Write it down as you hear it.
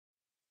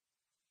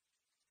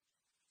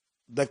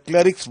The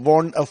clerics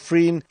warned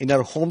Afrin in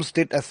her home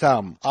state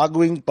Assam,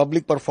 arguing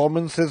public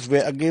performances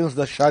were against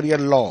the Sharia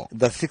law.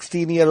 The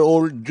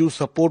 16-year-old drew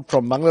support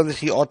from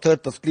Bangladeshi author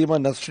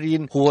Taslima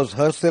Nasreen, who was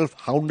herself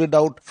hounded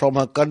out from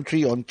her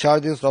country on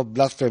charges of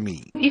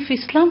blasphemy. If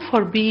Islam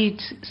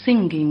forbids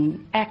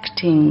singing,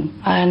 acting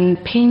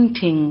and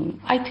painting,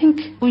 I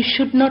think we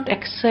should not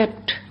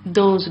accept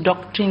those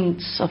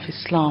doctrines of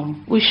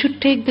Islam. We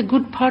should take the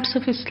good parts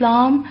of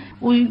Islam.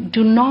 We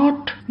do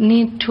not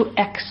need to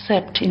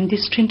accept in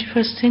this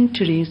 21st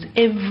century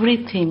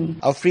everything.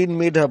 Afrin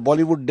made her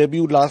Bollywood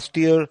debut last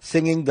year,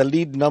 singing the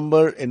lead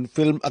number in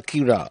film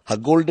Akira. Her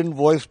golden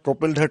voice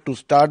propelled her to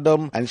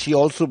stardom, and she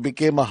also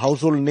became a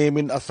household name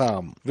in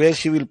Assam, where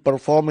she will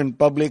perform in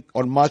public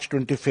on March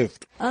 25th.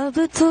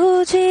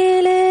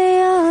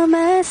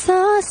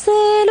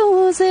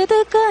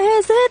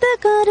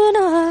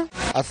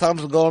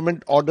 Assam's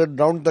government ordered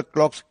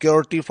round-the-clock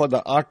security for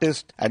the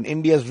artist, and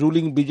India's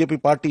ruling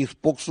BJP party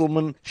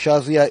spokeswoman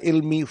Shazia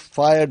Ilmi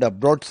fired a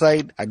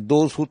broadside at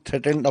those who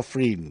threatened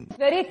Afrin.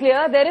 Very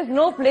clear, there is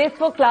no place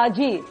for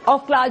clergy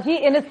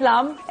in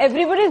Islam.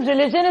 Everybody's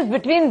religion is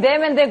between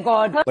them and their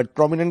God. But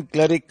prominent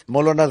cleric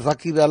Maulana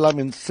Zakir Alam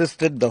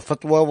insisted the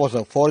fatwa was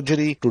a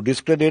forgery to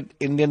discredit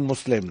Indian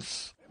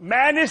Muslims.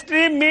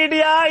 Mainstream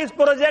media is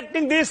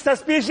projecting these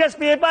suspicious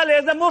people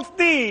as a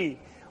mufti.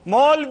 They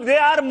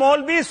are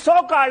Maulvi,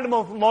 so-called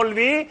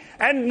Maulvi,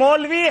 and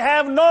Maulvi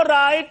have no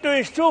right to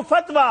issue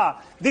fatwa.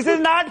 This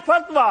is not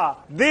fatwa.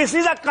 This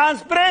is a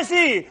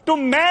conspiracy to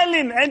mail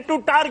in and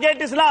to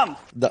target Islam.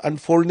 The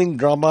unfolding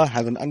drama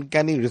has an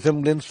uncanny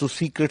resemblance to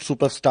Secret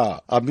Superstar,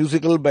 a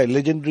musical by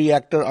legendary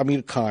actor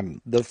Amir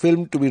Khan. The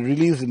film, to be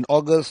released in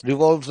August,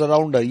 revolves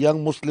around a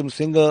young Muslim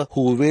singer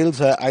who veils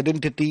her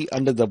identity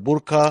under the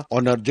burqa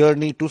on her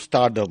journey to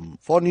stardom.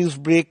 For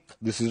Newsbreak,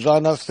 this is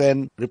Rana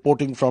Senn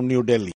reporting from New Delhi.